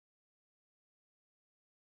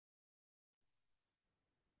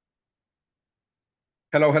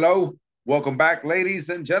Hello, hello. Welcome back, ladies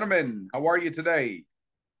and gentlemen. How are you today?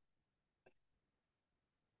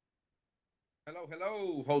 Hello,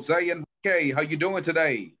 hello, Jose and Kay. How you doing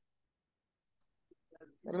today?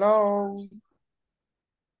 Hello.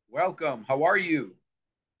 Welcome. How are you?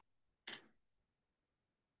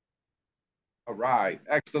 All right.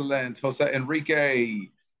 Excellent. Jose Enrique.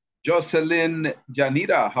 Jocelyn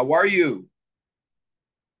Janita, how are you?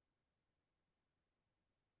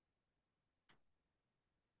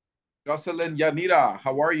 Jocelyn Janita,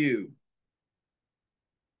 how are you?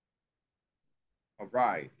 All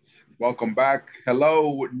right. Welcome back.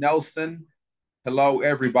 Hello, Nelson. Hello,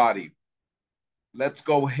 everybody. Let's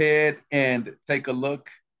go ahead and take a look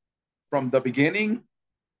from the beginning.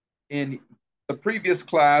 In the previous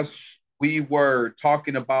class, we were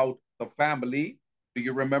talking about the family. Do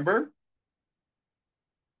you remember?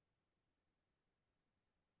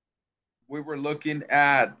 We were looking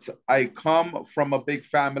at I come from a big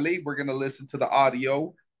family. We're going to listen to the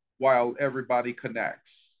audio while everybody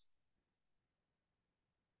connects.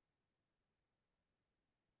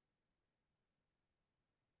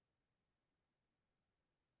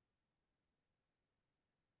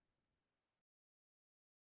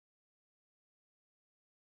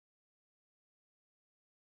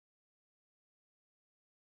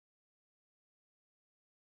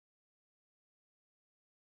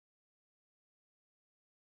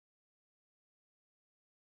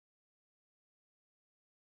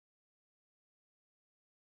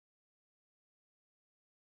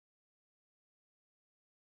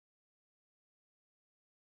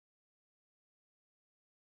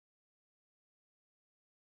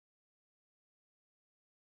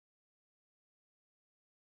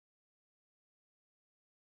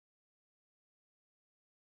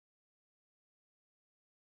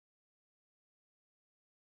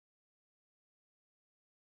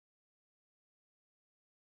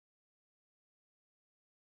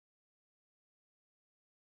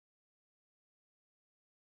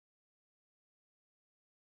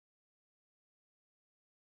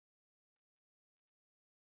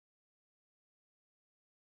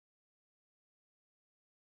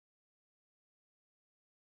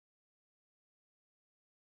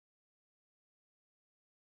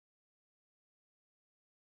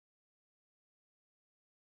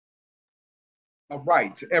 All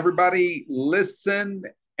right, everybody listen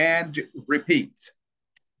and repeat.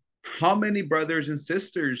 How many brothers and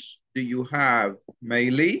sisters do you have,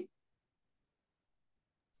 Maylee?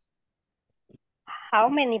 How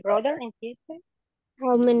many brothers and sisters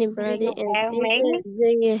How many do brothers you and have, sisters Maggie? do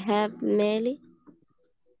you have, Melly?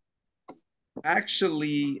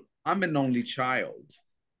 Actually, I'm an only child.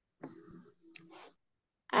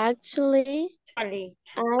 Actually, Actually,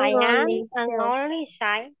 I I'm am only an 12. only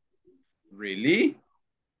child. Really?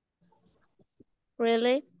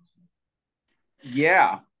 Really?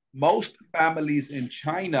 Yeah, most families in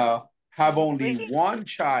China have only Really? one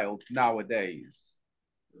child nowadays.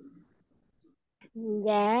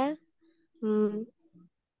 Yeah. Mm.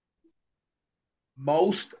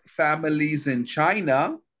 Most families in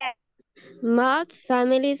China, Most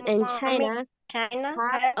families in Mommy, China China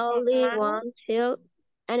have have only one one child.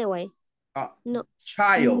 Anyway, uh, no,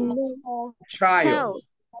 child, no, child. child,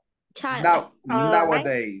 child. Now, online,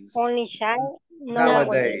 nowadays, only child nowadays.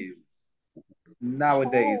 Nowadays, nowadays,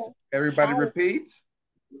 nowadays. Child, Everybody child, repeat.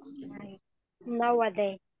 child.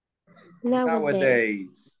 Nowadays. nowadays,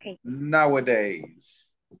 Nowadays, Okay.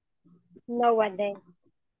 nowadays, Nowadays.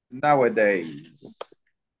 nowadays.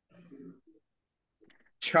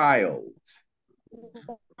 Child,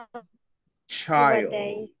 child,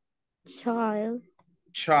 Nowadays. child,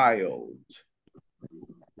 child,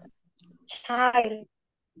 Child.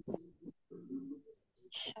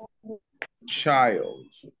 child.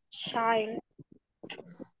 Child.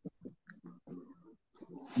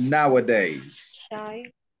 Nowadays. Child.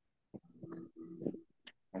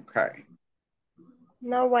 Okay.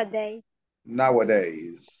 Nowadays.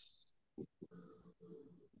 Nowadays.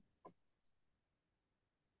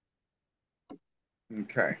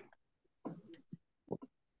 Okay.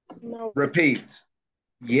 No. Repeat.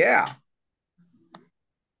 Yeah.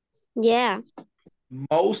 yeah.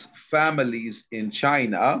 Most families in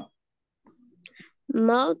China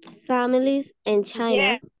Most families in Yeah.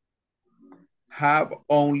 China have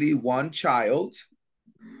only one child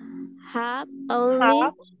have only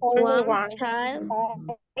Have only one one. child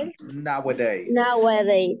nowadays.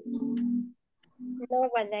 nowadays.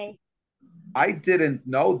 Nowadays. I didn't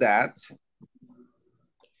know that.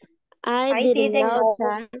 I I didn't didn't know know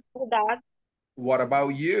that. that. What about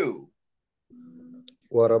you,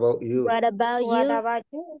 What about you, What about What you, about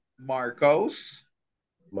you, Marcos?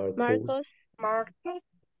 Marcos? Marcos? Marcus.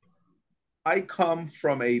 I come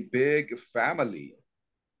from a big family.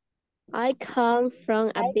 I come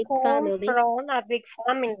from a big family. From a big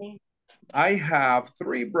family. I have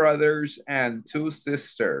 3 brothers and 2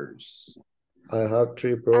 sisters. I have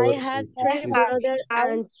 3 I brothers have and 2 three brothers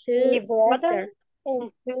and two brothers sisters.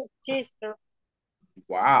 and 2 sisters.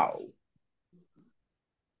 Wow.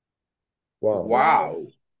 Wow. Wow.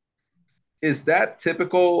 Is that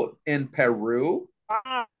typical in Peru?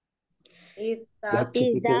 Wow. Is Is that that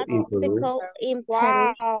typical in Peru? typical in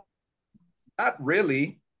Peru? Wow. Not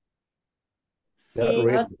really. Not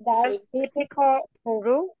really. That's typical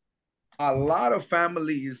Peru? A lot of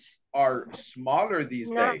families are smaller these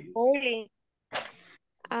Not days. really.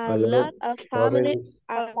 A lot of families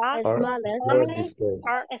are smaller these days.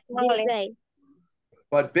 Are these smaller. days.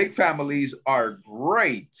 But big families are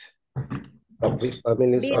great. But big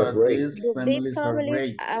families Big- are great. The big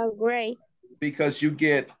families are great. Because you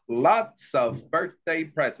get lots of birthday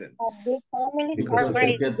presents. Big families Because are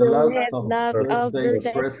you great. get You lots get of lots of birthday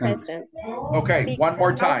birthday presents. presents. Okay, one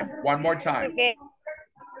more time. Because One more time. You get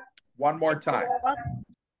One more time. lots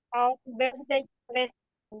of birthday presents.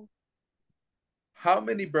 How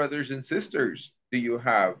many brothers and sisters do you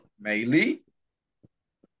have, Maylee?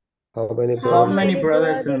 How many How brothers? many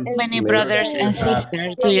brothers and Many brothers and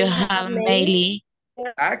sisters do you have, Maylee?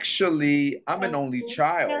 Actually, I'm an only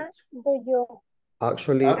child. Do you?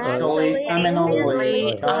 Actually, I'm an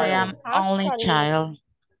only I am only child.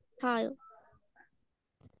 child.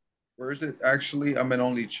 Where is it? Actually, I'm an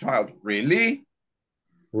only child. Really?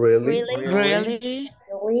 really?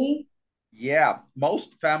 Really? Yeah,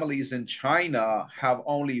 most families in China have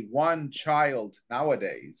only one child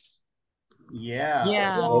nowadays. Yeah,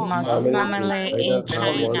 Most most families family in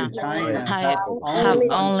China have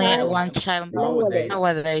only one child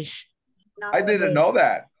nowadays. I didn't know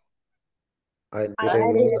that. I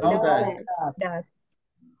didn't know that.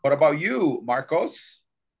 What about you, Marcos?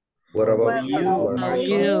 What about you, How Marcos?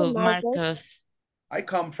 you, Marcos? I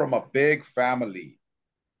come from a big family.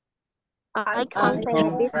 I come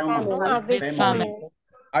from a big Big family.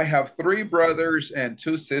 I have 3 brothers and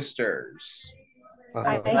 2 sisters.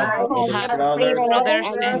 I have I have 3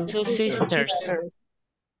 brothers and 2 sisters.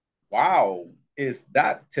 Wow, is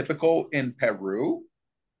that typical in Peru?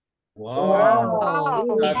 Wow,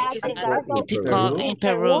 Is is that that typical in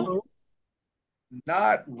Peru?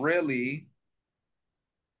 Not really.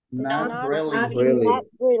 Not really. Not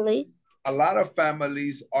really. A lot of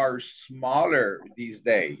families are smaller these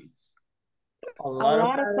days. A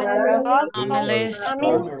lot of families Families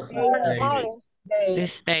are smaller.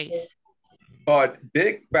 these days. But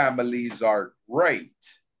big families are great.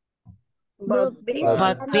 But big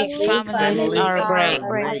But big families are great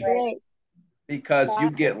great. Because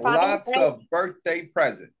you get lots of birthday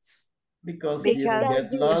presents. because you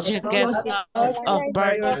get lots of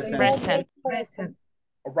birthday presents.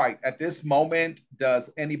 All right, at this moment,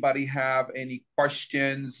 does anybody have any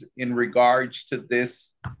questions in regards to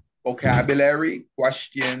this vocabulary?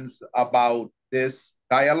 Questions about this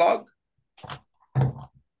dialogue?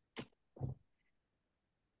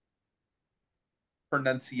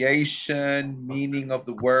 Pronunciation, meaning of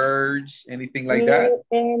the words, anything like that?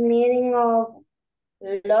 The meaning of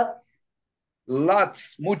lots.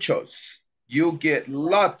 Lots, muchos. You get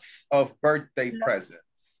lots of birthday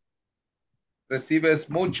presents. Recibes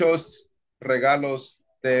muchos regalos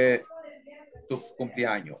de tu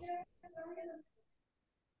cumpleaños.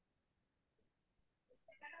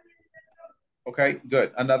 Okay,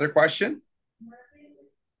 good. Another question?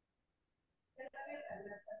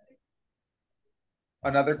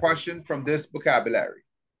 Another question from this vocabulary?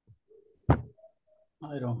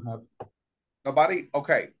 I don't have. Nobody?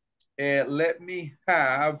 Okay. Let me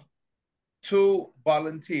have 2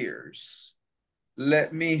 volunteers.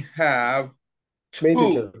 Let me have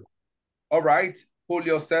 2. All right.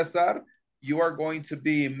 Julio Cesar, you are going to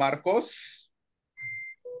be Marcos.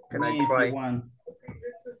 Can I try?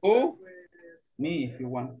 Who? Me, if you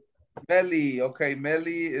want. Meli. Okay,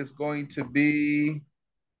 Meli is going to be...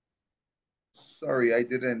 Sorry, I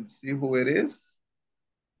didn't see who it is.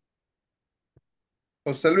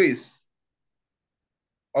 Jose Luis.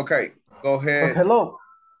 Okay, go ahead. Hello.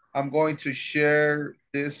 I'm going to share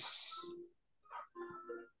this.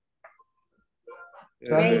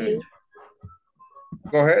 Maybe.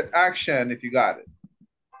 Go ahead, action if you got it.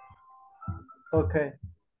 Okay.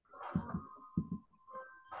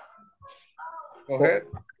 Go ahead.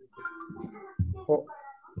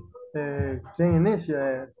 ¿Quién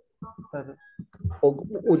inicia?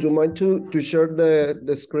 Would you mind to share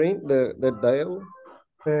the screen, the dialogue?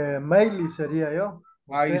 Maylee sería yo.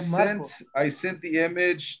 I sent the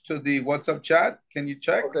image to the WhatsApp chat. Can you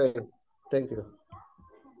check? Okay. Thank you.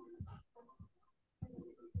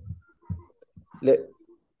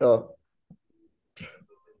 Oh.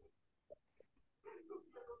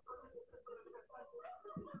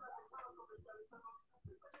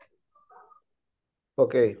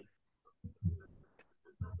 Okay.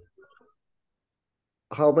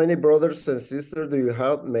 How many brothers and sisters do you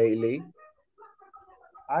have, Meili?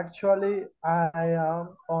 Actually, I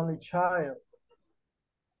am only child.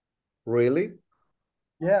 Really?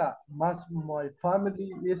 Yeah, my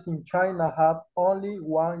family is in China, have only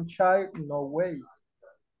one child, no ways.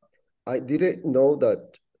 I didn't know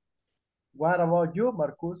that. What about you,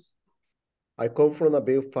 Marcus? I come from a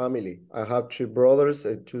big family. I have 3 brothers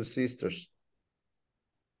and 2 sisters.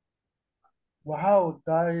 Wow,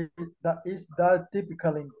 that is that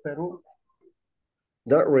typical in Peru.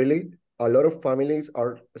 Not really. A lot of families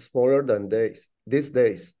are smaller than these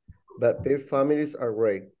days, but big families are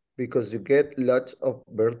great because you get lots of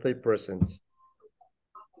birthday presents.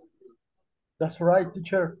 That's right,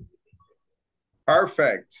 teacher.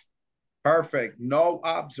 Perfect. Perfect. No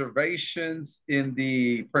observations in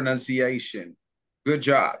the pronunciation. Good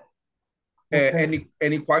job. Okay.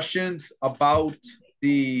 Any questions about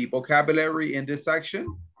the vocabulary in this section?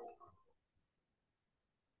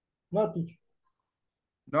 No, teacher.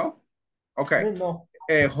 No? Okay. Me, no.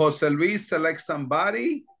 Jose Luis selects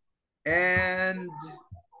somebody, and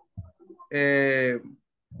who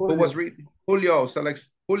was reading? Julio selects.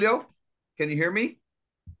 Julio, can you hear me?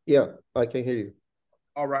 Yeah, I can hear you.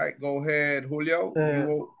 All right, go ahead, Julio.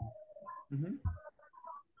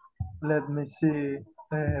 Let me see.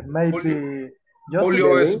 Maybe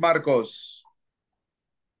Julio is Jocelyn. Marcos.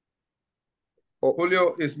 Oh.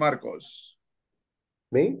 Julio is Marcos.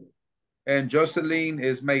 Me? And Jocelyn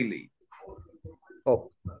is Meili.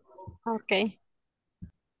 Oh. Okay.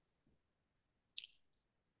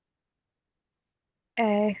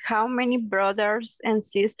 How many brothers and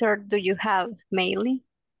sisters do you have, Meili?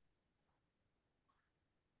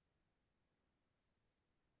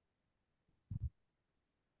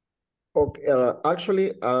 Okay,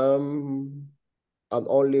 actually, I'm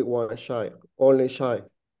only one child. Only child.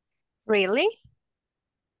 Really?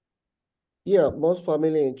 Yeah, most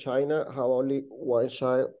family in China have only one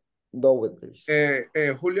child nowadays.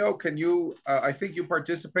 Julio, can you, I think you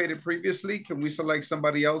participated previously. Can we select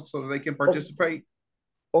somebody else so they can participate?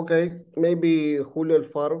 Okay, maybe Julio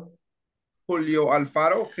Alfaro. Julio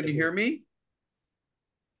Alfaro, can you hear me?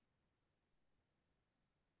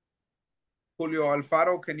 Julio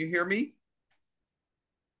Alfaro, can you hear me?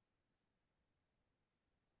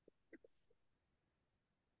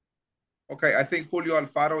 Okay, I think Julio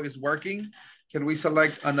Alfaro is working. Can we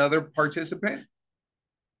select another participant?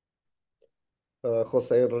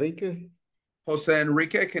 Jose Enrique. Jose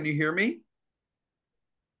Enrique, can you hear me?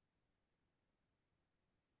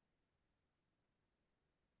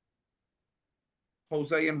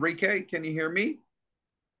 Jose Enrique, can you hear me?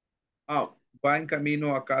 Oh, va en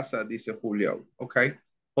camino a casa, dice Julio. Okay.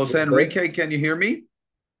 Jose Enrique, can you hear me?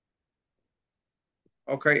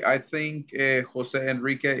 Okay, I think Jose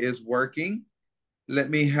Enrique is working. Let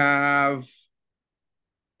me have,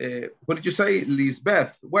 what did you say?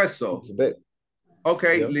 Lisbeth Hueso. Lisbeth.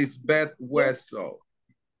 Okay, Yeah. Lisbeth Hueso.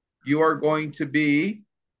 You are going to be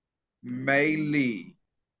Meili.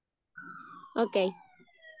 Okay.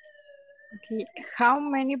 Okay. How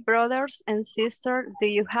many brothers and sisters do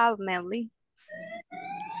you have, Meili?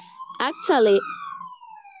 Actually,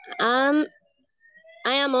 I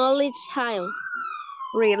am only child.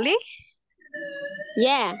 Really?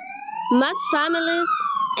 Yeah, most families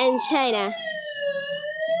in China.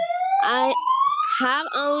 I have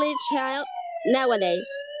only child nowadays.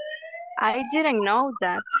 I didn't know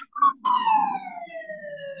that.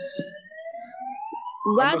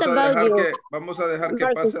 What about you? Vamos a dejar que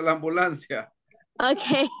pase la ambulancia.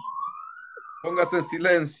 Okay. Póngase en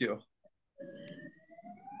silencio.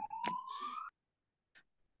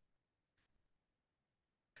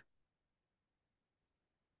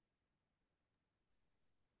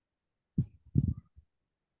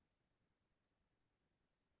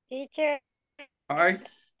 Teacher. Hi.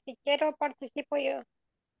 Si quiero participo yo.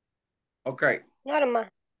 Okay. Norma.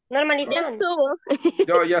 Normalizando.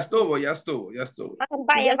 Ya estuvo.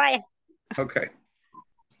 Vaya. Okay.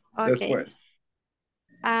 Okay. Después.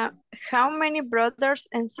 How many brothers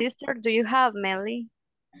and sisters do you have, Meili?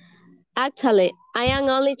 Actually, I am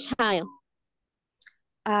only child.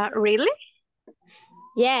 Really?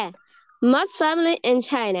 Yeah, most family in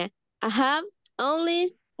China. I have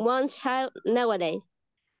only one child nowadays.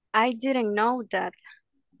 I didn't know that.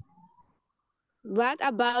 What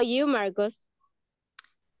about you, Marcos?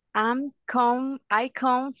 I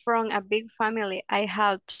come from a big family. I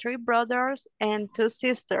have 3 brothers and 2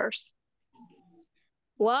 sisters.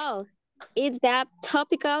 Wow, is that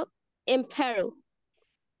topical in Peru?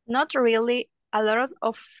 Not really. A lot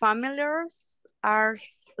of families are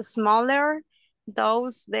smaller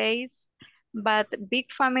those days, but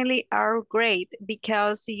big family are great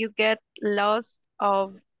because you get lots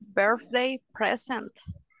of birthday present.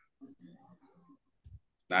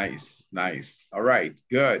 Nice, nice. All right,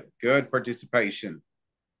 good, good participation.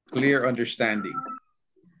 Clear understanding.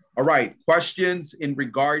 All right, questions in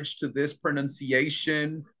regards to this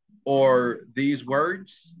pronunciation or these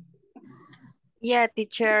words? Yeah,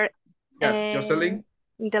 teacher. Yes, Jocelyn?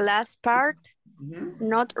 The last part, Mhm.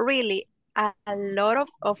 not really. A lot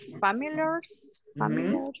of familiars.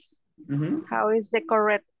 Mhm. Mhm. How is the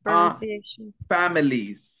correct pronunciation?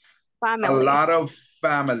 Families. A Family. lot of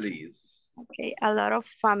families. Okay, a lot of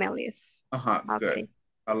families. Good. Okay.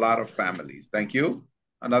 A lot of families. Thank you.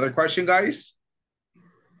 Another question, guys?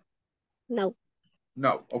 No.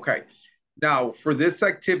 No. Okay. Now, for this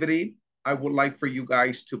activity, I would like for you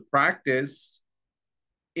guys to practice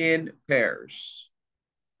in pairs.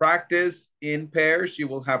 Practice in pairs. You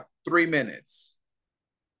will have 3 minutes.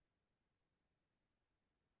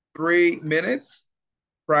 3 minutes.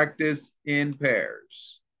 Practice in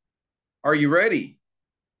pairs. Are you ready?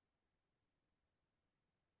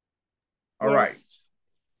 All Yes.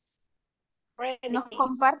 right. Nos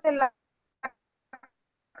comparte la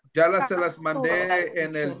Se las mandé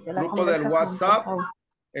en el de la grupo del conversación, por WhatsApp. favor.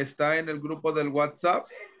 Está en el grupo del WhatsApp.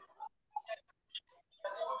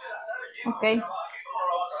 Ok.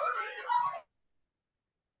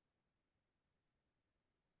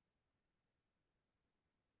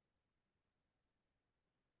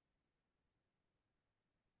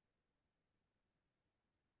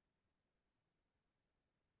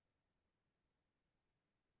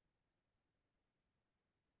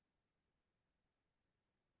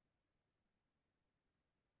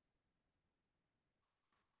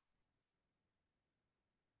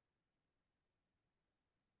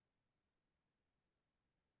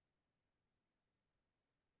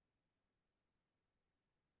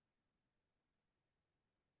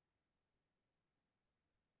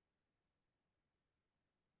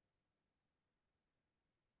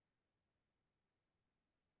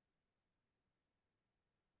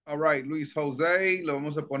 All right, Luis José, lo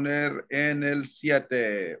vamos a poner en el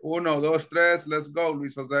 7. 1, 2, 3, let's go,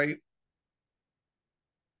 Luis José.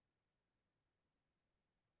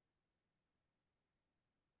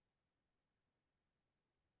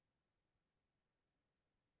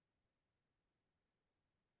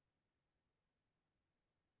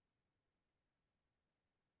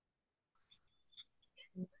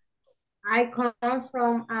 I come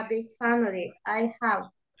from a big family. I have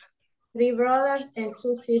 3 brothers and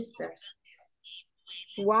 2 sisters.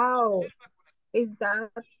 Wow, is that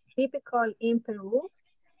typical in Peru?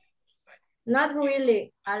 Not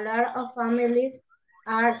really. A lot of families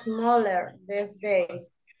are smaller these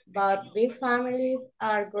days, but big families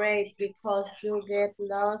are great because you get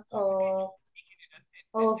lots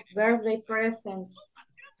of birthday presents.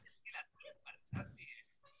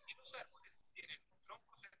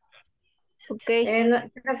 Okay.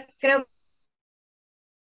 Creo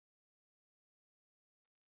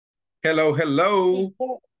Hello, hello.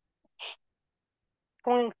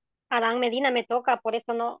 Con Adán Medina me toca, por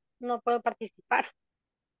eso no puedo participar.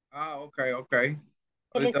 Ok, ok.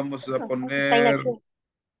 Ahorita vamos a Está poner, inactivo.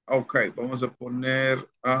 ok, vamos a poner,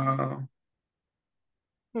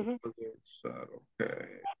 Ujú. puedo usar, ok.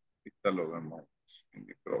 Ahorita lo vemos en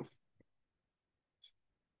micrófono.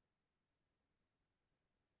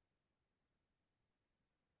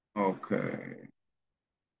 Ok.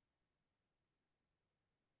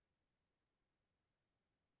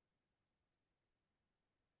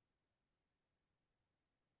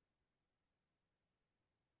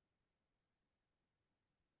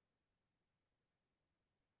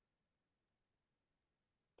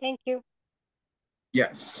 Thank you.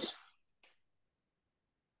 Yes.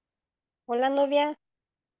 Hola, novia.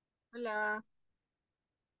 Hola.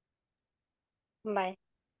 Bye.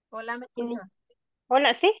 Hola, ¿me escuchas?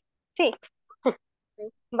 Hola, ¿sí? Sí.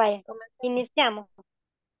 Sí. Vaya, Comencemos. iniciamos.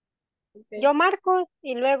 Okay. Yo marco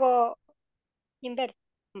y luego inverso.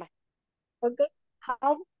 Bye. Okay.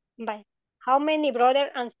 Bye. How many brothers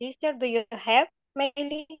and sisters do you have,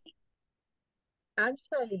 Meili?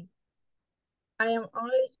 Actually, I am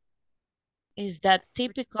only. Is that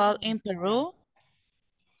typical in Peru?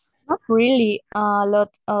 Not really. A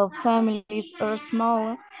lot of families are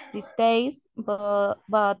small these days, but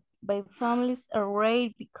big families are rare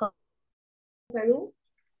because Perú.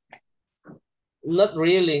 Not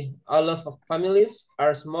really. A lot of families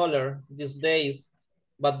are smaller these days,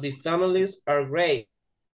 but big families are great.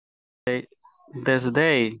 This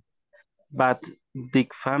day, but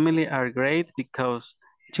big family are great because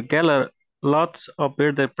you get lots of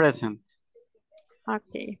birthday presents.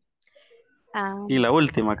 Okay. Y la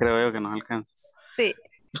última creo yo que nos alcanza. Sí.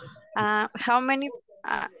 How many?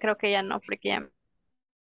 Creo que ya no, porque ya.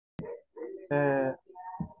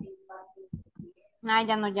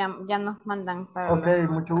 Ya nos mandan para. Ok,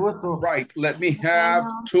 mucho gusto. Right, let me have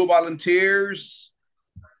 2 volunteers.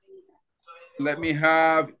 Let me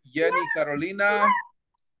have Jenny Carolina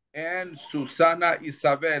and Susana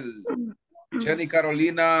Isabel. Jenny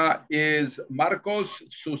Carolina is Marcos.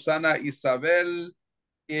 Susana Isabel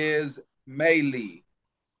is Maylee.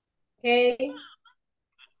 Okay.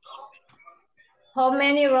 How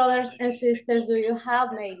many brothers and sisters do you have,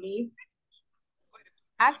 Maylee?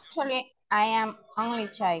 Actually, I am only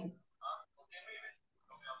child.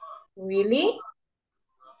 Really?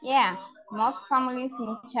 Yeah, most families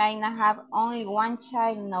in China have only one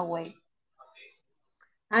child, no way.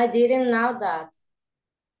 I didn't know that.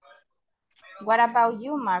 What about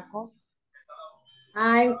you, Marcos?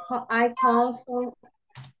 I come from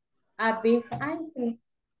a big family.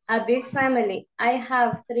 I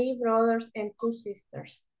have 3 brothers and 2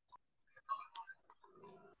 sisters.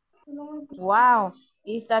 Wow,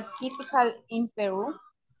 is that typical in Peru?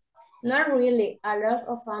 Not really. A lot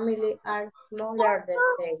of families are smaller these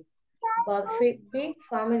days, but big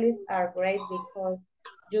families are great because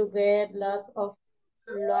you get lots of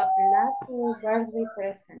birthday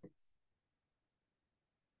presents.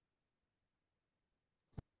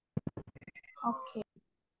 Okay.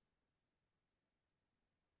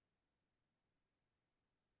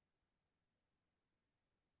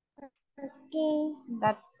 Okay,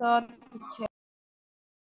 that's all, teacher.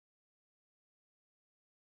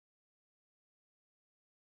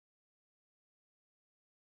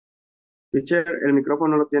 Teacher, el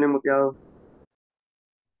micrófono lo tiene muteado.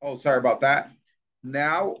 Oh, sorry about that.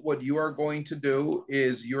 Now, what you are going to do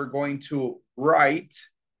is you're going to write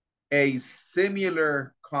a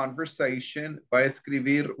similar conversation. Va a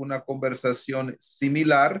escribir una conversación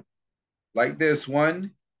similar, like this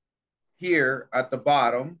one, here at the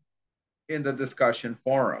bottom in the discussion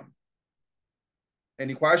forum.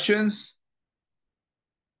 Any questions?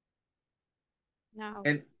 No.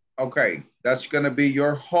 And okay, that's going to be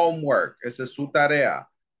your homework. Esa es su tarea.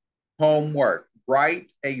 Homework.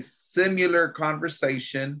 Write a similar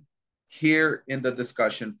conversation here in the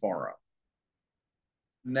discussion forum.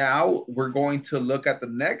 Now we're going to look at the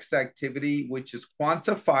next activity, which is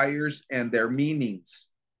quantifiers and their meanings.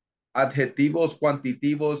 Adjetivos,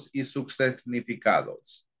 cuantitivos y sus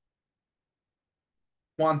significados.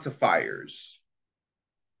 Quantifiers.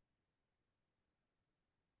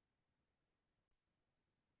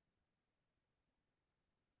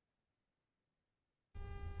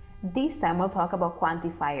 This time we'll talk about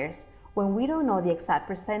quantifiers. When we don't know the exact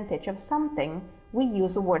percentage of something, we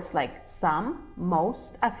use words like some,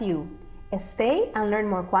 most, a few. Stay and learn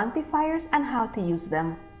more quantifiers and how to use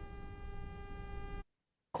them.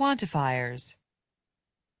 Quantifiers.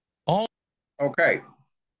 Okay,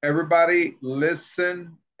 everybody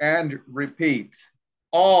listen and repeat.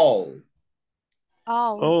 All.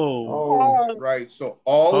 All. Right, so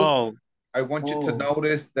all. I want you to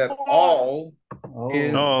notice that all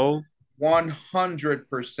is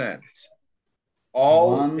 100%.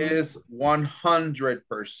 All is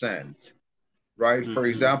 100%. Right? For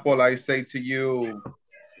example, I say to you,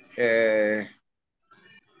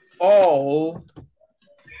 all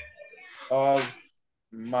of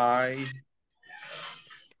my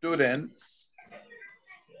students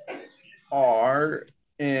are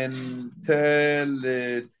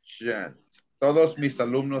intelligent. Todos mis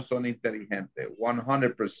alumnos son inteligentes,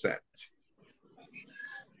 100%.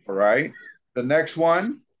 All right. The next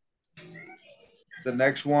one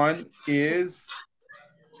is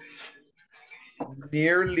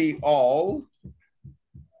nearly all.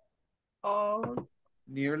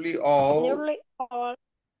 Nearly all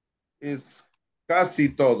is casi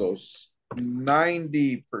todos,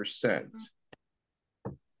 90%.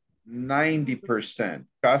 90%,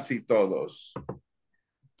 casi todos.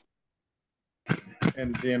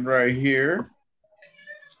 And then right here,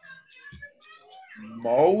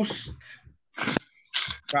 most,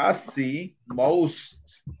 casi,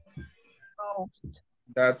 most.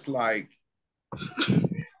 That's like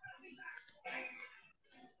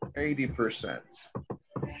 80%.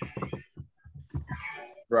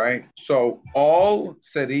 Right? So all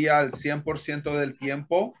sería el 100% del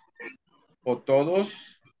tiempo, o todos,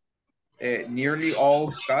 nearly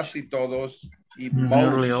all, casi todos, y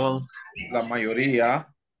most, la mayoría.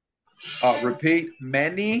 Repeat,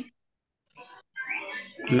 many.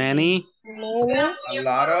 Many. A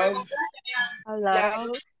lot of. A lot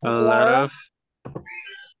of. A lot of.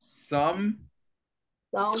 Some.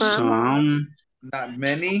 Some. Not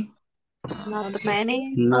many. Not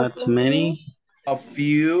many. Not many. A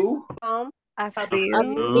few. A A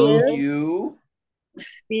few. few.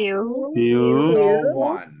 Few. Few. No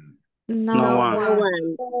one. No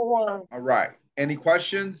one. All right. Any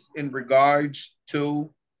questions in regards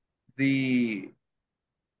to the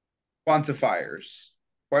quantifiers?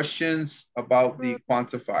 Questions about the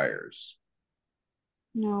quantifiers?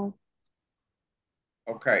 No.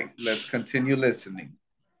 Okay, let's continue listening.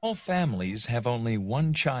 All families have only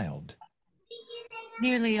one child.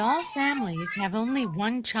 Nearly all families have only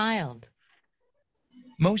one child.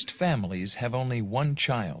 Most families have only one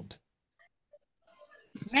child.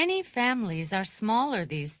 Many families are smaller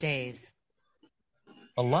these days.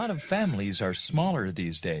 A lot of families are smaller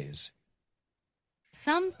these days.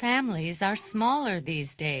 Some families are smaller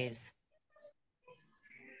these days.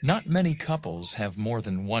 Not many couples have more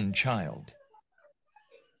than one child.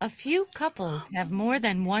 A few couples have more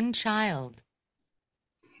than one child.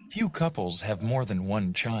 Few couples have more than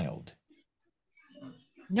one child.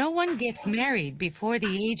 No one gets married before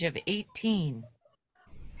the age of 18.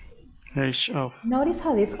 Age of. Notice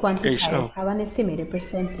how these quantifiers have an estimated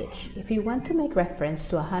percentage. If you want to make reference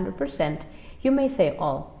to 100%, you may say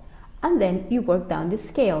all, and then you work down the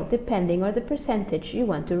scale depending on the percentage you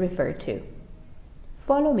want to refer to.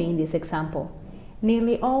 Follow me in this example.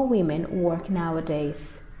 Nearly all women work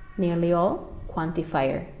nowadays. Nearly all,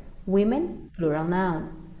 quantifier. Women, plural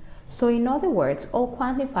noun. So in other words, all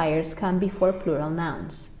quantifiers come before plural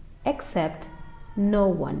nouns, except no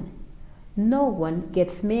one. No one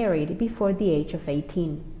gets married before the age of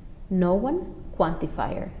 18. No one,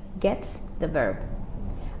 quantifier, gets the verb.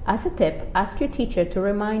 As a tip, ask your teacher to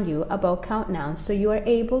remind you about count nouns so you are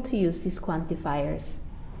able to use these quantifiers.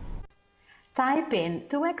 Type in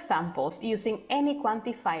 2 examples using any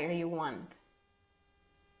quantifier you want.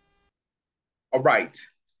 All right.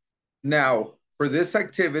 Now, for this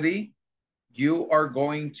activity, you are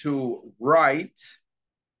going to write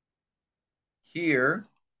here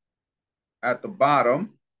at the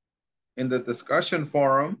bottom in the discussion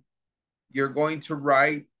forum, you're going to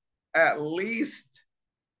write at least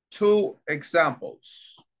 2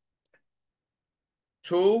 examples.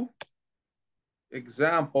 2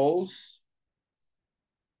 examples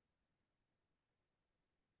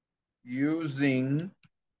using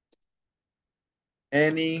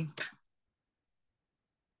any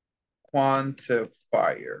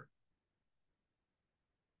quantifier.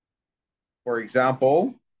 For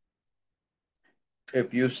example,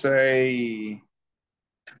 if you say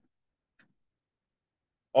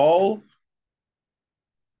all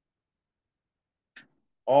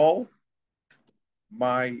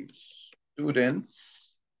my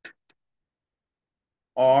students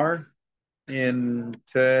are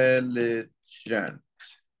intelligent.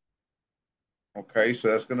 Okay, so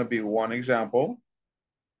that's going to be one example.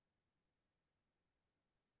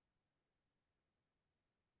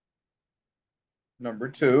 Number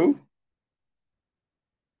 2.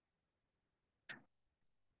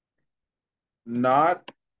 Not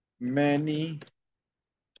many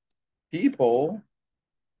people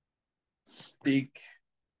speak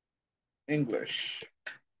English.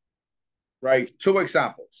 Right, 2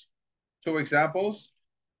 examples. 2 examples,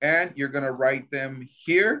 and you're going to write them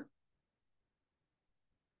here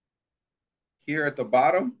at the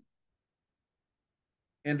bottom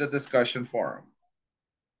in the discussion forum.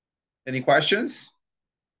 Any questions?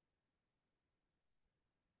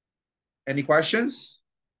 Any questions?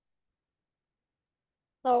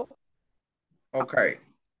 No. Okay.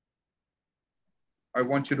 I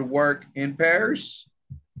want you to work in pairs,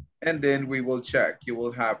 and then we will check. You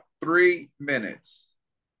will have 3 minutes.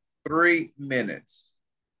 3 minutes.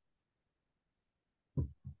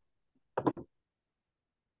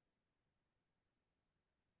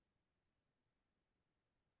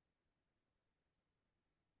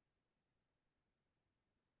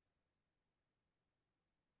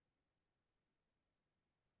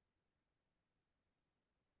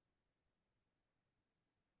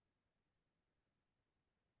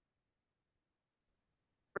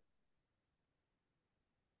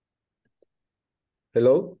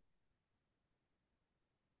 Hello?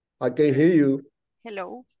 I can hear you.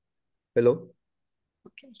 Hello. Hello?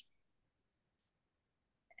 Okay.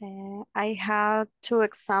 I have 2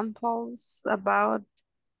 examples about.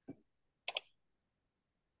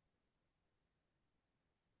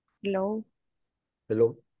 Hello.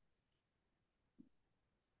 Hello?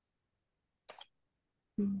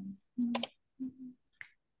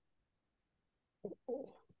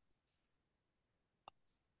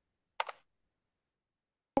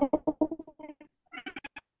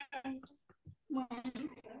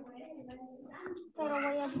 Pero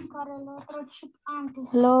voy a buscar el otro chip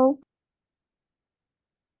antes. Hello.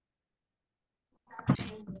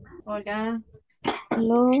 Hola.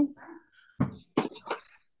 Hello.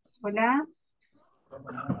 Hola.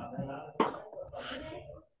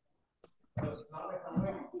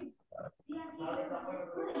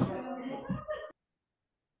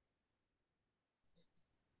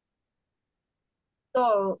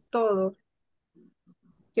 Todo.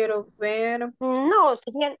 Quiero ver. No,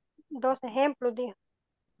 serían dos ejemplos, dijo.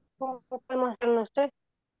 ¿Cómo podemos hacernos tres?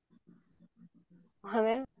 A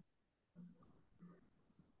ver.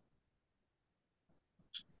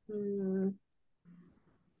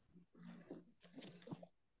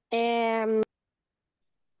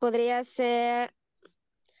 Podría ser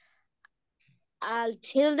all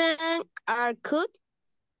children are good.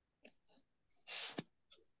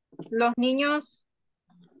 Los niños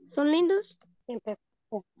 ¿Son lindos? Siempre.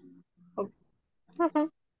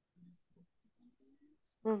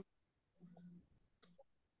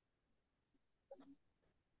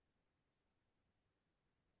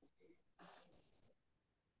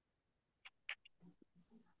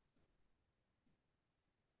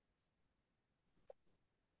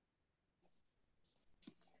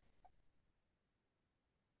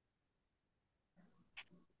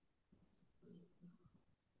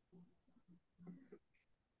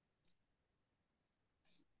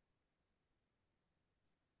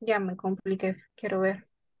 ya me compliqué. Quiero ver.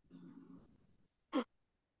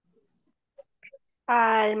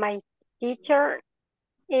 My teacher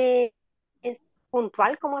es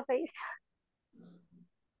puntual, ¿cómo se dice?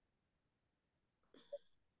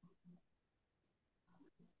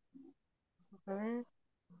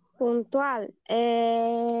 Puntual.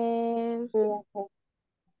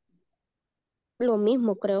 Lo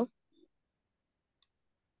mismo, creo.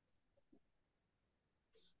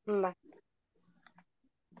 Va.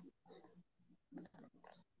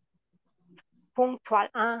 Puntual.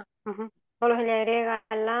 Solo se le agrega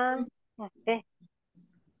la C.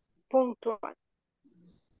 Puntual.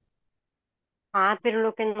 Pero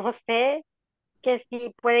lo que no sé, que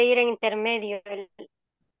si puede ir en intermedio.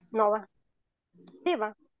 No va. Sí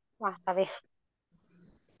va. Hasta ver.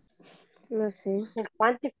 No sé. El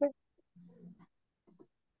cuántico.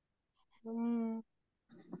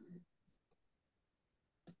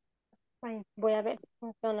 Voy a ver.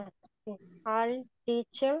 Funciona así. Al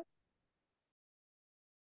teacher.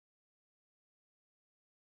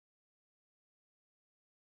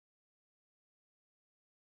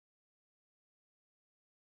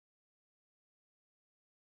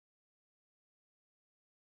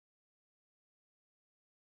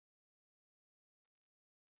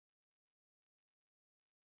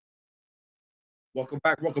 Welcome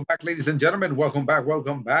back, ladies and gentlemen. Welcome back.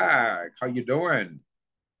 How you doing?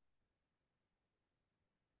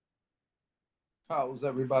 How's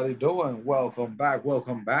everybody doing? Welcome back.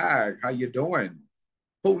 How you doing?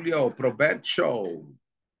 Julio, provecho.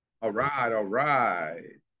 All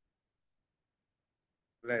right.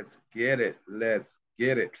 Let's get it.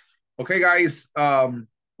 Okay, guys,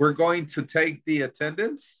 we're going to take the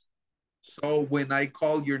attendance. So when I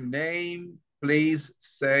call your name, please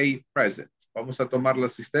say present. Vamos a tomar la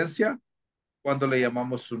asistencia. Cuando le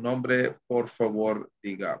llamamos su nombre, por favor,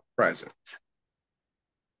 diga present.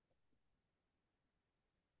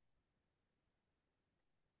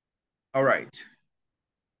 All right.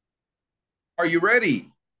 Are you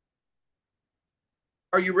ready?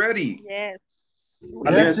 Yes.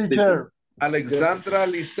 Yes, teacher. Alexandra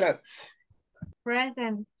Lisette.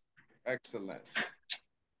 Present. Excellent.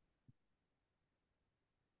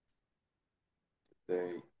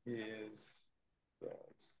 Today is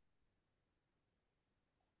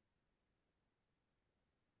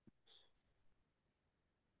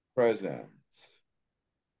present.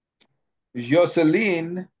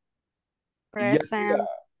 Jocelyn. Present.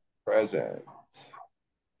 Present.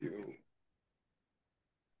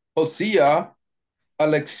 Josía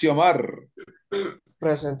Alexiomar.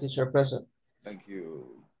 Present, teacher, present. Thank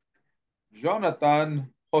you.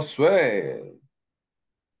 Jonathan Josué.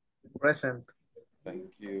 Present.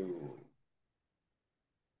 Thank you.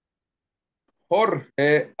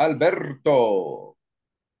 Jorge Alberto.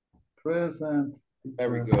 Present.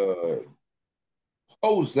 Very good.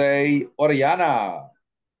 Jose Oriana.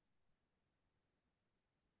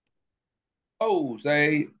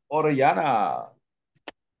 Jose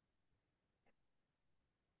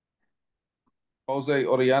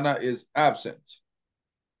Oriana is absent.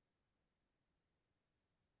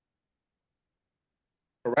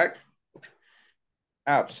 Correct?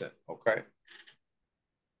 Absent, okay.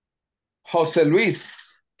 Jose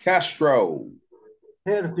Luis Castro.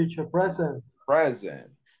 Here, teacher, present.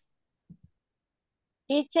 Present.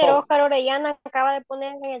 Teacher Oscar Orellana acaba de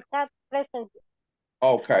poner en el chat present.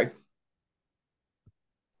 Okay.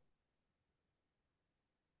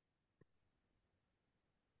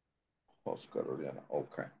 Oscar Oriana,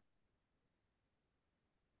 okay.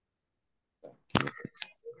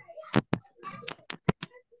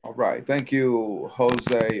 All right, thank you,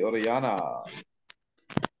 Jose Oriana.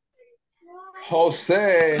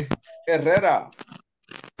 Jose Herrera.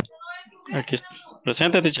 Aquí está.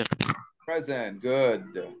 Presente, teacher. Present,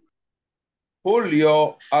 good.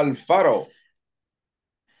 Julio Alfaro.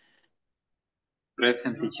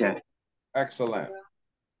 Present, teacher. Excellent.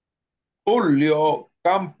 Julio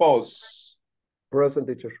Campos. Present,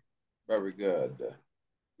 teacher. Very good.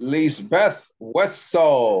 Lisbeth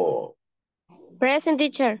Wessel. Present,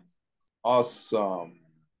 teacher. Awesome.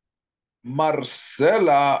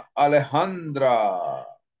 Marcela Alejandra.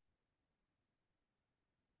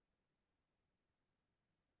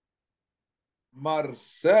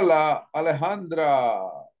 Marcela Alejandra.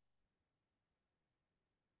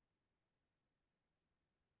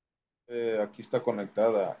 Aquí está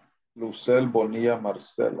conectada. Lucel Bonilla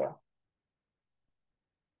Marcela.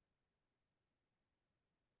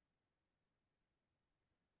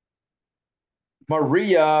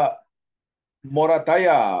 María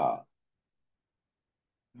Morataya.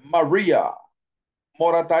 María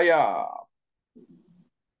Morataya.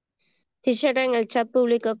 Teacher en el chat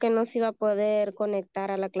publicó que no se iba a poder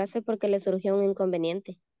conectar a la clase porque le surgió un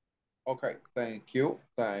inconveniente. Okay, thank you.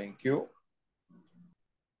 Thank you.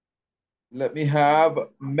 Let me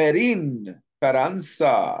have Merin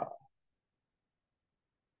Carranza.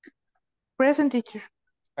 Present, teacher.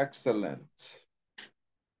 Excellent.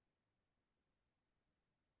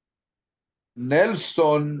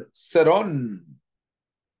 Nelson Cerón.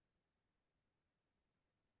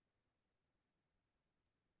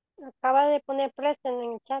 Acaba de poner present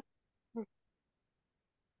en el chat.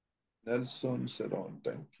 Nelson Cerón,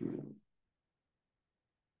 thank you.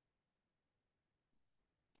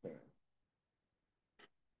 Okay.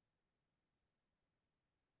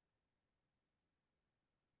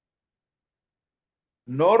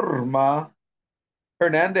 Norma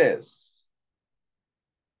Hernández.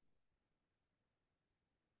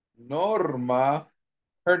 Norma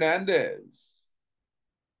Hernández.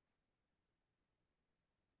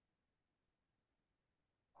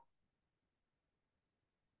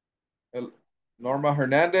 Norma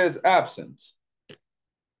Hernández, absent.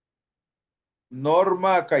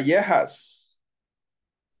 Norma Callejas.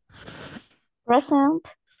 Present.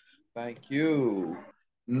 Thank you.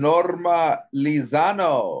 Norma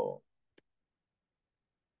Lizano.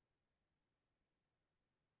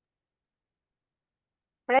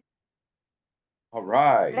 All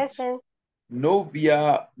right. Present.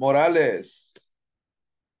 Nubia Morales.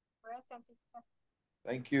 Present, teacher.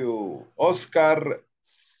 Thank you. Oscar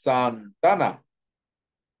Santana.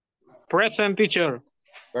 Present, teacher.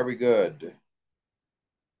 Very good.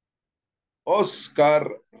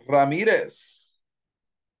 Oscar Ramírez.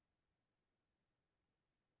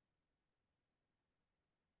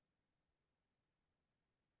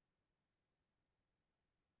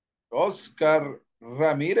 Oscar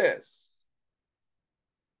Ramírez.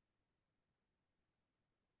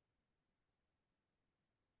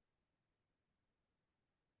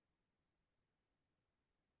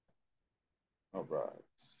 All right.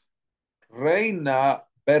 Reina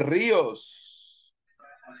Berríos.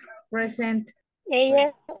 Present.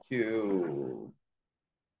 Ella. Thank you.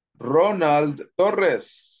 Ronald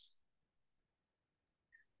Torres.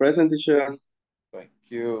 Present, teacher. Thank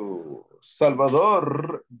you.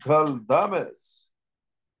 Salvador Galdames.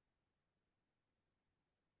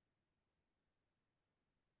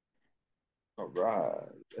 All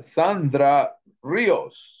right. Sandra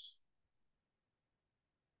Ríos.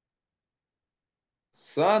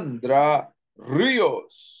 Sandra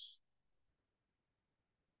Ríos.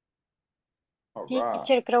 All right.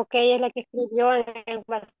 Teacher, creo que ella es la que escribió en el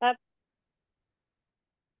WhatsApp.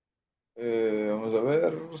 Vamos a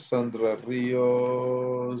ver. Sandra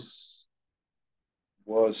Ríos.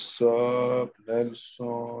 What's up?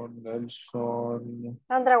 Nelson.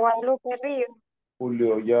 Sandra Guadalupe Río.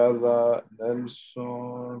 Julio Yada,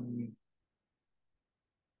 Nelson.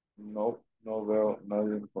 No veo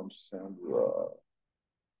nadie con Sandra.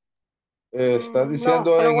 Está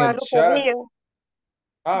diciendo solo en el Guadalupe chat. Río.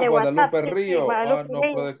 Ah, De Guadalupe WhatsApp, sí, Río. Guadalupe No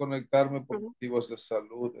Río. puede conectarme por motivos de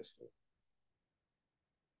salud.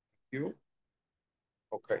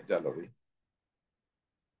 Ok, ya lo vi.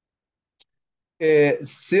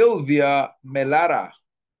 Silvia Melara.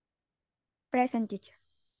 Present, teacher.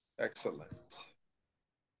 Excellent.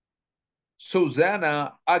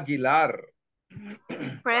 Susana Aguilar.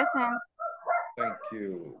 Present. Thank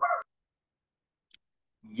you.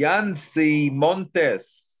 Yancy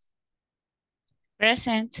Montes.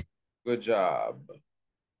 Present. Good job.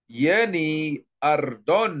 Yenny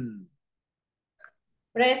Ardon.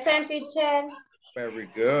 Present, teacher. Very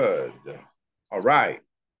good. All right.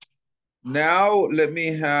 Now let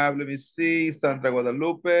me see, Sandra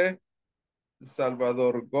Guadalupe,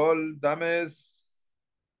 Salvador Goldames,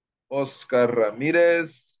 Oscar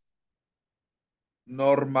Ramirez,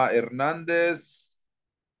 Norma Hernández,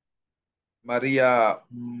 Maria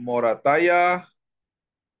Morataya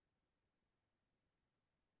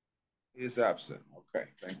is absent. Okay,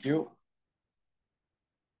 thank you.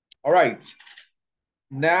 All right.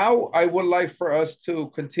 Now I would like for us to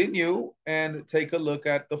continue and take a look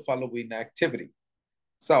at the following activity.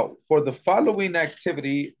 So for the following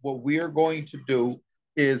activity, what we are going to do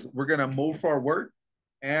is we're going to move forward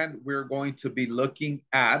and we're going to be looking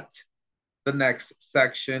at the next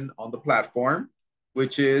section on the platform,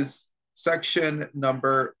 which is section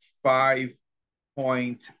number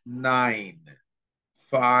 5.9.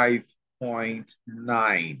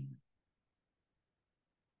 5.9.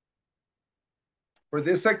 For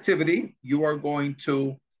this activity, you are going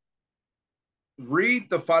to read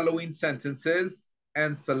the following sentences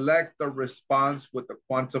and select the response with the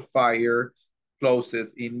quantifier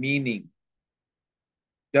closest in meaning.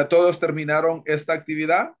 ¿Ya todos terminaron esta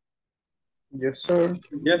actividad? Yes, sir.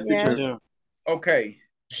 Yes, teacher. Yes. Okay.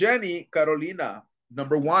 Jenny Carolina,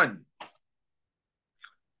 number 1.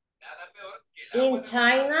 In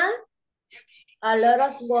China, a lot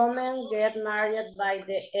of women get married by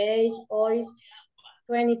the age of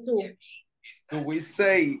 22. Do we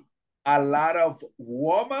say a lot of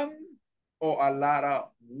women or a lot of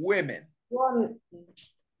women?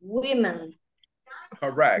 Women.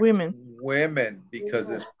 Correct. Women. Women because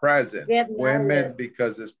it's present. Get Women married.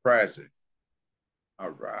 because it's present. All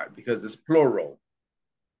right, because it's plural.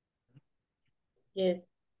 Yes.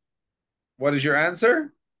 What is your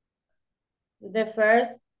answer? The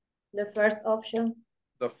first option.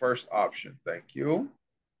 The first option. Thank you.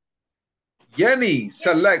 Jenny,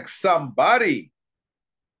 select somebody.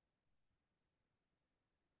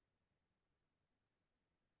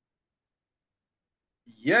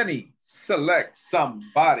 Jenny, select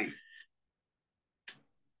somebody.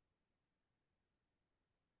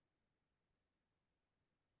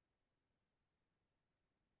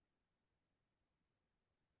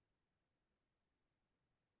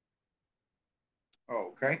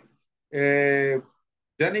 Okay.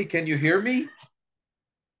 Jenny, can you hear me?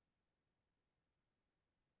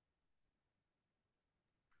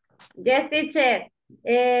 Yes, teacher.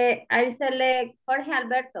 I select Jorge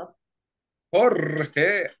Alberto.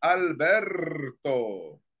 Jorge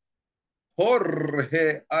Alberto.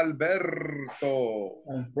 Jorge Alberto.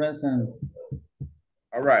 I'm present.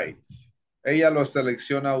 All right. Ella lo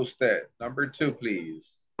selecciona a usted. Number 2,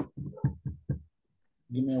 please.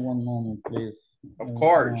 Give me one moment, please. Of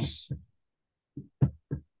course.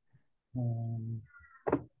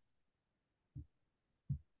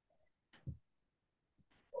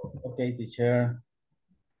 Okay, teacher.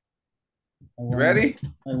 Ready?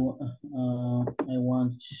 I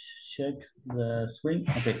want to check the screen.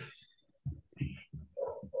 Okay.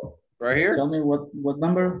 Right here. Tell me what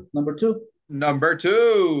number? Number 2. Number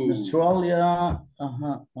 2. Australia.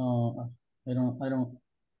 I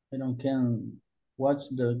don't can watch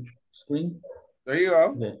the screen. There you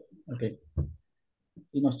go. Okay. Okay.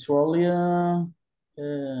 In Australia,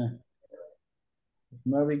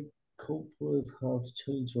 married couples have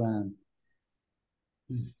children.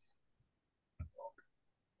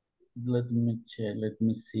 Let me check. Let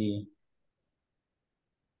me see.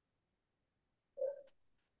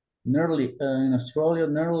 In Australia,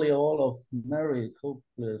 nearly all of married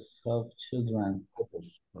couples have children.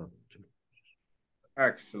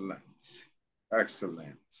 Excellent.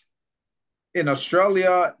 Excellent. In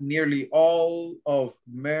Australia, nearly all of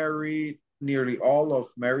married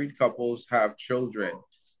couples have children.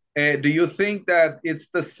 Do you think that it's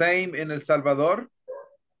the same in El Salvador?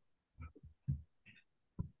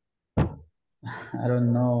 I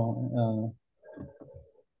don't know.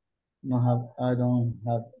 I don't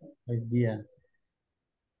have idea.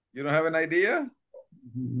 You don't have an idea?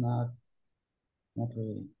 Not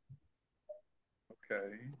really.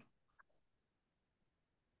 Okay.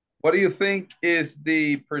 What do you think is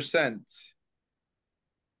the percent?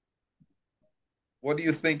 What do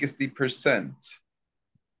you think is the percent?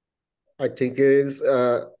 I think it is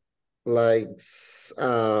like 50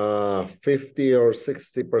 or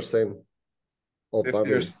 60% of 50 or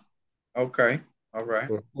families. okay, all right.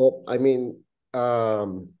 I mean,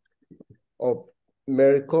 of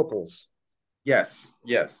married couples. Yes,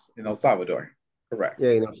 yes, in El Salvador, correct.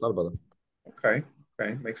 Yeah, in El Salvador. Okay,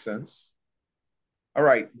 okay, makes sense. All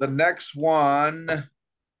right, the next one,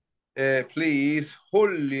 please,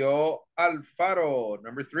 Julio Alfaro,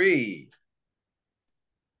 number 3.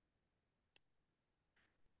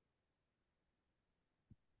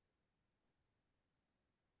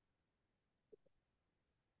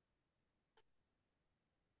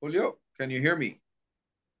 Julio, can you hear me?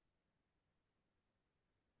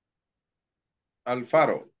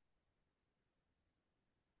 Alfaro.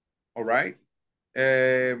 All right.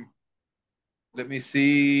 Let me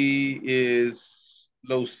see, is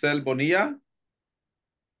Losel Bonilla?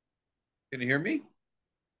 Can you hear me?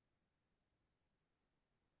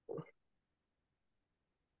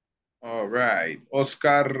 All right.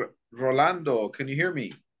 Oscar Rolando, can you hear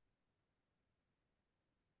me?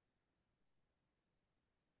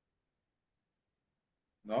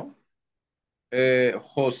 No?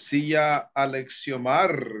 Josia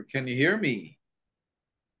Alexiomar, can you hear me?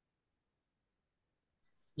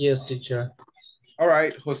 Yes, teacher. All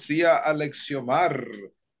right, Josia Alexiomar.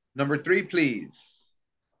 Number 3, please.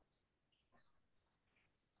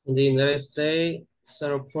 In the United States,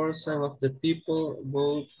 0% of the people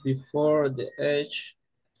vote before the age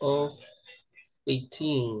of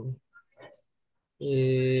 18.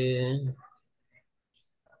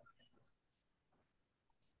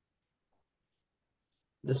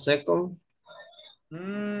 The second?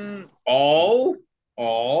 All?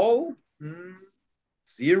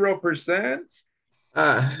 0%?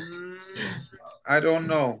 I don't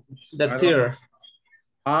know. The third.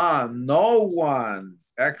 No one.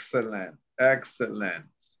 Excellent, excellent.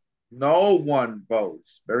 No one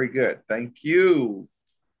votes. Very good. Thank you.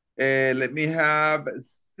 Let me have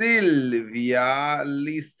Sylvia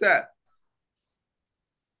Lisette.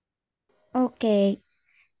 Okay.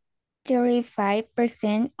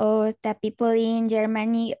 35% of the people in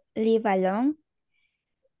Germany live alone.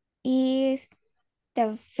 Is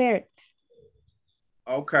the first.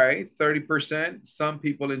 Okay, 30%. Some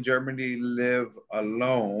people in Germany live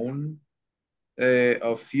alone.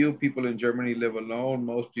 A few people in Germany live alone.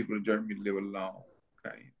 Most people in Germany live alone.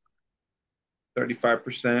 Okay.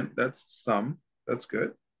 35%. That's some. That's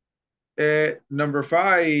good. Number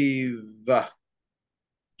 5.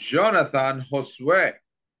 Jonathan Josue.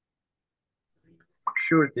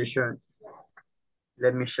 Sure, teacher.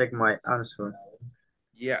 Let me check my answer.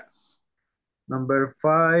 Yes. Number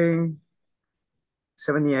 5,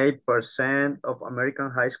 78% of American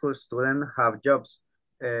high school students have jobs.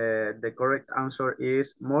 The correct answer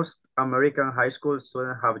is most American high school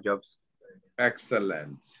students have jobs.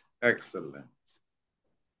 Excellent. Excellent.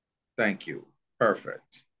 Thank you.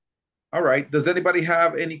 Perfect. All right. Does anybody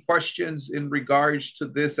have any questions in regards to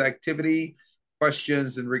this activity?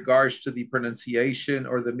 Questions in regards to the pronunciation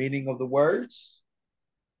or the meaning of the words?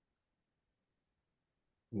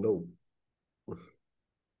 No.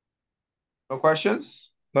 No questions?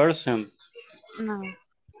 Person. No.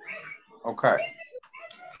 Okay.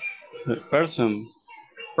 Person.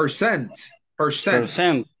 Percent. Percent.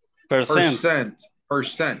 Percent.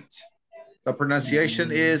 The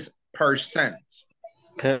pronunciation is percent.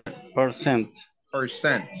 Percent.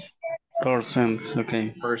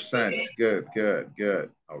 Okay. Percent. Good.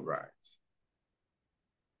 All right.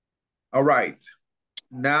 All right.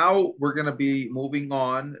 Now we're going to be moving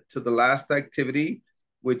on to the last activity,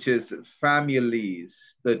 which is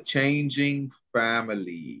families, the changing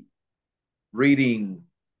family. Reading.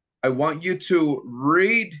 I want you to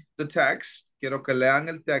read the text. Quiero que lean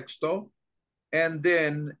el texto and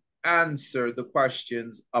then answer the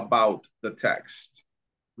questions about the text.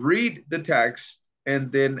 Read the text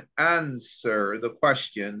and then answer the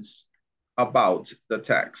questions about the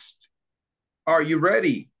text. Are you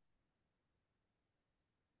ready?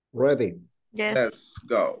 Ready. Yes. Let's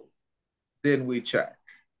go. Then we check.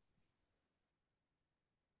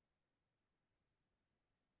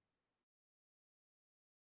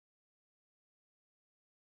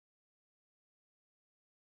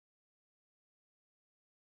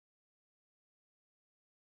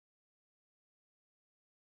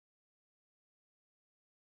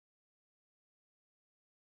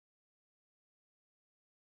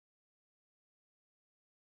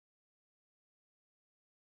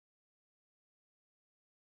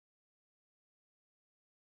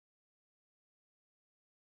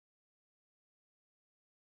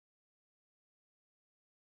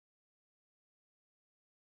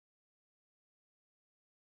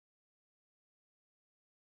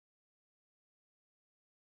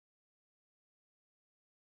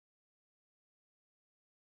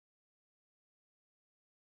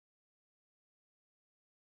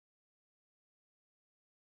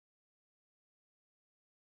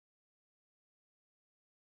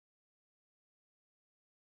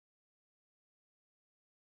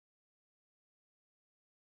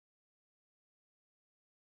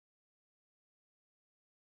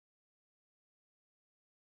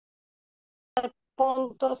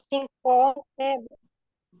 1.5.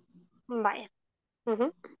 Vaya.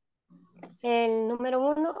 El número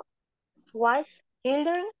 1, what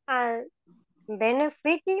children are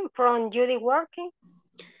benefiting from Judy working?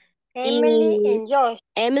 Emily and Josh.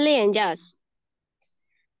 Emily and Josh.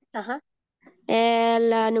 Ajá.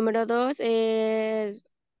 El número 2 es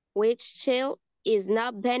which child is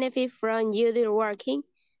not benefit from Judy working?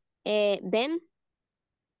 Ben.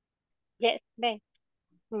 Yes, Ben.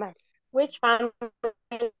 Vale. Which family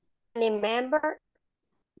member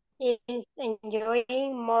is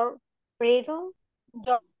enjoying more freedom?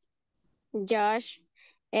 Josh.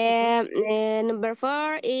 Number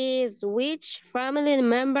 4 is which family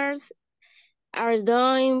members are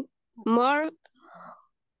doing more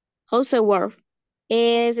housework?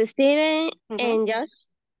 Is Steven and Josh?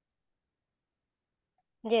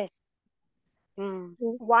 Yes.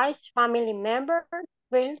 Which family member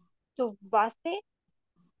will to visit?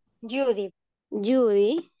 Judy.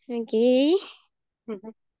 Judy. Okay.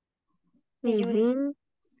 Judy.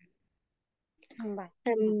 Vale.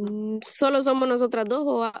 ¿Solo somos nosotras dos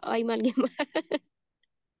o hay alguien más?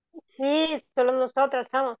 Sí, solo nosotras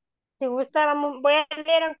estamos. Si gusta, voy a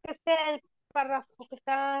leer aunque sea el párrafo que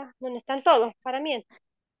está donde están todos para mí.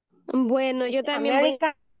 Bueno, yo también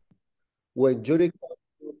America. When Judy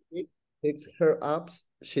picks her up,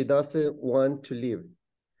 she doesn't want to leave.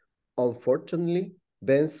 Unfortunately,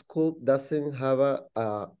 Ben's school doesn't have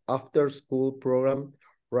a after-school program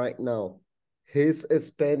right now. He's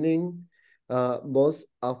spending most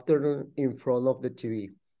afternoon in front of the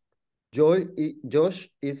TV. Josh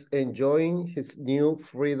is enjoying his new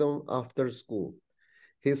freedom after school.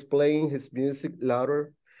 He's playing his music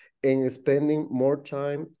louder and spending more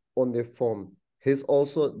time on the phone. He's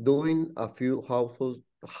also doing a few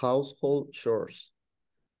household chores.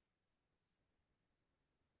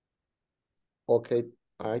 Okay,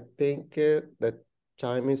 I think that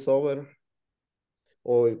time is over.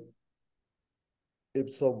 Or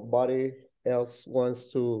if somebody else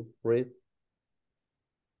wants to read.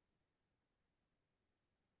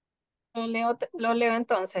 Lo leo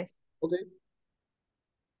entonces. Okay.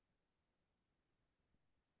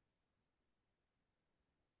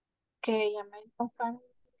 Okay, American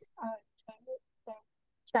families are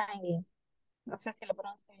changing. No sé si lo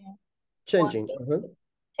pronuncio bien. Changing.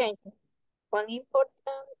 Changing. One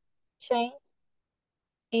important change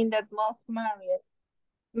in that most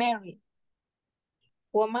married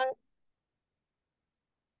woman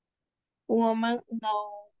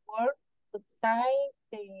no work outside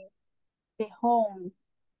the home.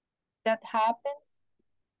 That happens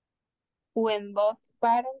when both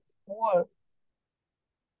parents work.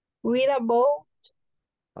 Read about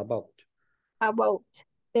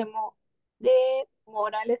the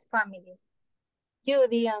Morales family.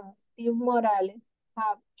 Judy and Steve Morales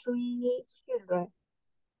have 3 children.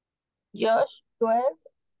 Josh, 12,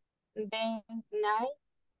 Ben, 9,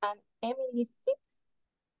 and Emily, 6.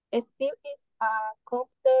 Steve is a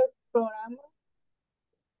computer programmer.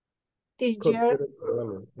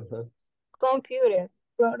 Computer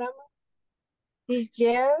programmer. This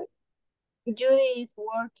year, Judy is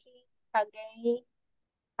working again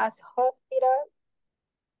as hospital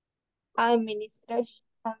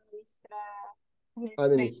administrator.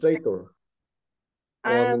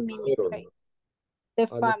 The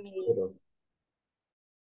family.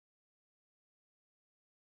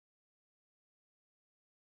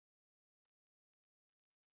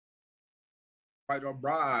 All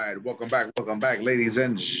right. Welcome back, ladies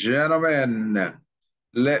and gentlemen.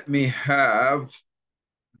 Let me have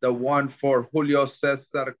the one for Julio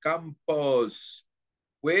Cesar Campos.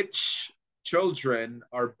 Which children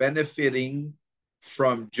are benefiting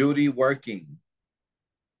from Judy working?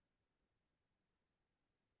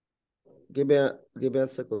 Give me a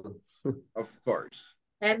second. Of course.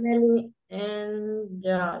 Emily and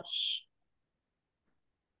Josh.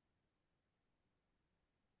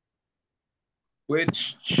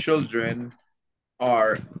 Which children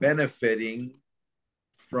are benefiting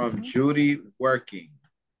from Judy working?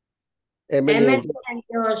 Emily and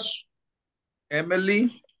Josh. Emily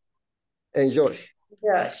and Josh.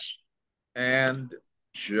 Josh. And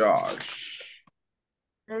Josh.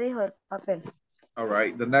 Le dijo el papel. All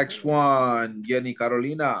right, the next one, Jenny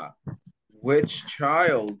Carolina. Which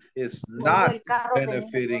child is not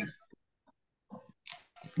benefiting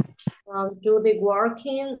from Judy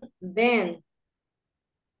working? Ben.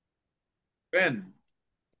 Ben.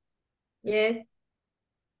 Yes.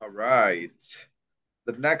 All right.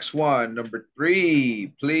 The next one, number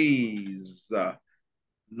 3, please.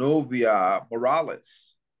 Novia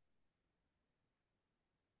Morales.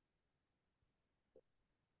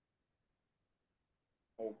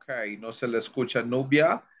 Okay, no se le escucha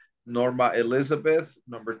Nubia. Norma Elizabeth,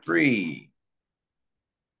 number 3.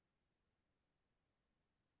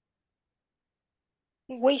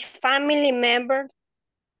 Which family member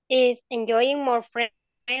is enjoying more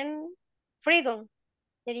freedom?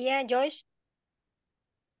 Sería Josh.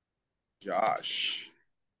 Josh.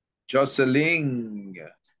 Jocelyn,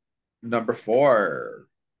 number 4.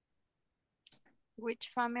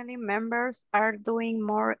 Which family members are doing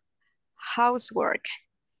more housework?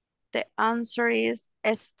 The answer is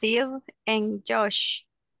Steve and Josh.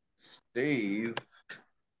 Steve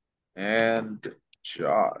and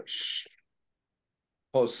Josh.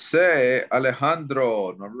 Jose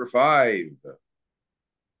Alejandro, number 5.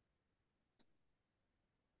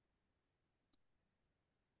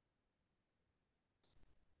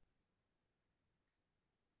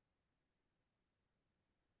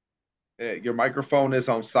 Your microphone is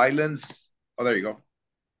on silence. Oh, there you go.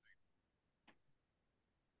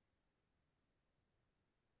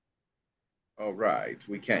 All right,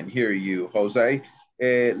 we can't hear you, Jose.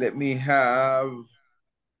 Let me have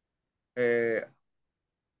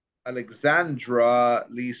Alexandra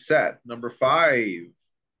Lisette, number 5.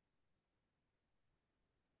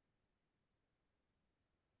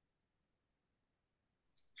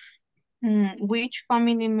 Which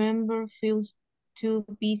family member feels too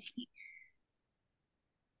busy?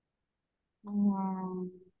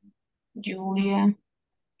 Julia.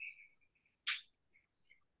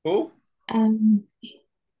 Who?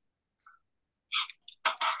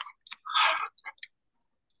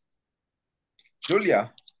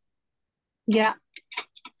 Julia. Yeah.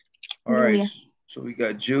 All right, Julia. so we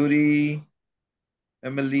got Judy,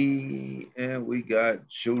 Emily, and we got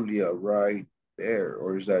Julia right there.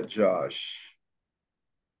 Or is that Josh?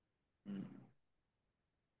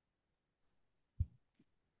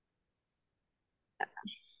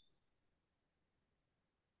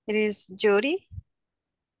 It is Judy.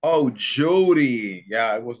 Oh, Judy.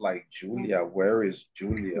 Yeah, it was like Julia. Where is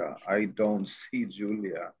Julia? I don't see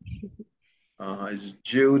Julia. It's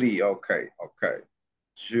Judy. Okay, okay.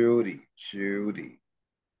 Judy, Judy.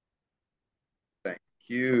 Thank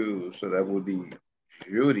you. So that would be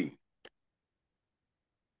Judy.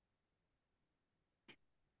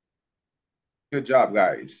 Good job,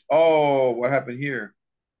 guys. Oh, what happened here?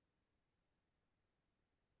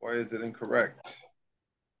 Why is it incorrect?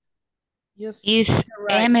 Yes. Is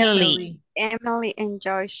Right, Emily. Emily and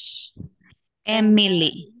Josh.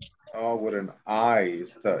 Emily. Oh, with an I.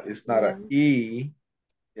 It's not an E.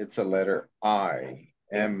 It's a letter I.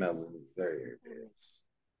 Emily. There it is.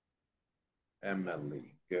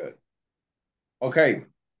 Emily. Good. Okay.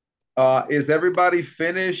 Is everybody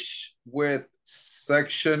finished with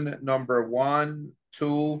section number 1,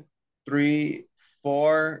 2, 3,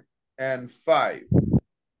 4, and 5?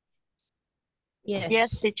 Yes.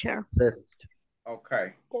 Yes, teacher. Yes.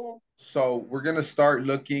 Okay. So we're going to start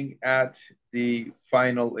looking at the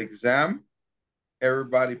final exam.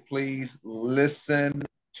 Everybody, please listen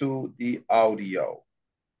to the audio.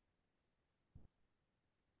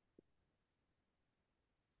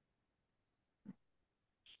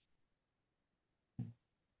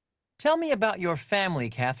 Tell me about your family,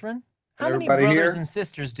 Catherine. How many everybody brothers hear? and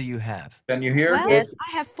sisters do you have? Can you hear? Well, Yes.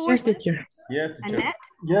 I have 4 sisters. Yes, Annette,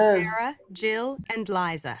 Yes. Sarah, Jill, and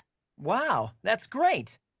Liza. Wow, that's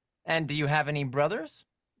great. And do you have any brothers?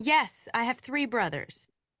 Yes, I have 3 brothers,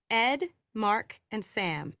 Ed, Mark, and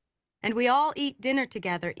Sam. And we all eat dinner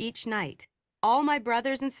together each night. All my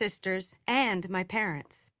brothers and sisters and my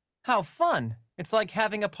parents. How fun. It's like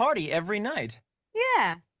having a party every night.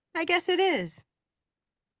 Yeah, I guess it is.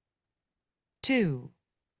 2.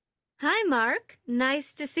 Hi, Mark.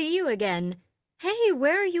 Nice to see you again. Hey,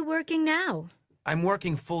 where are you working now? I'm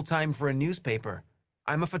working full-time for a newspaper.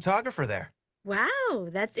 I'm a photographer there. Wow,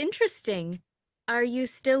 that's interesting. Are you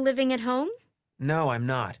still living at home? No, I'm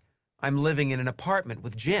not. I'm living in an apartment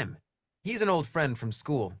with Jim. He's an old friend from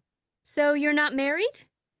school. So you're not married?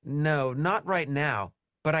 No, not right now,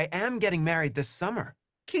 but I am getting married this summer.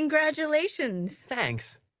 Congratulations.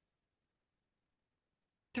 Thanks.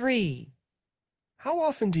 3. How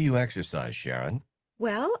often do you exercise, Sharon?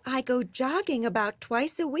 Well, I go jogging about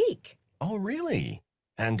twice a week. Oh, really?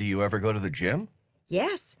 And do you ever go to the gym?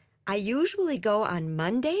 Yes, I usually go on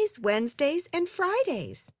Mondays, Wednesdays, and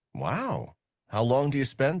Fridays. Wow. How long do you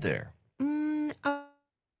spend there?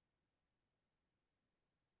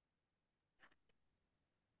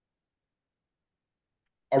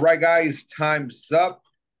 All right, guys, time's up.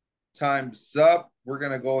 Time's up. We're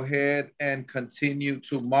going to go ahead and continue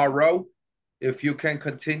tomorrow. If you can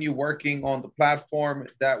continue working on the platform,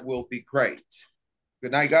 that will be great.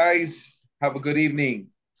 Good night, guys. Have a good evening.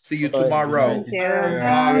 See you tomorrow.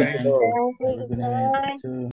 Bye. Bye. Have a good night.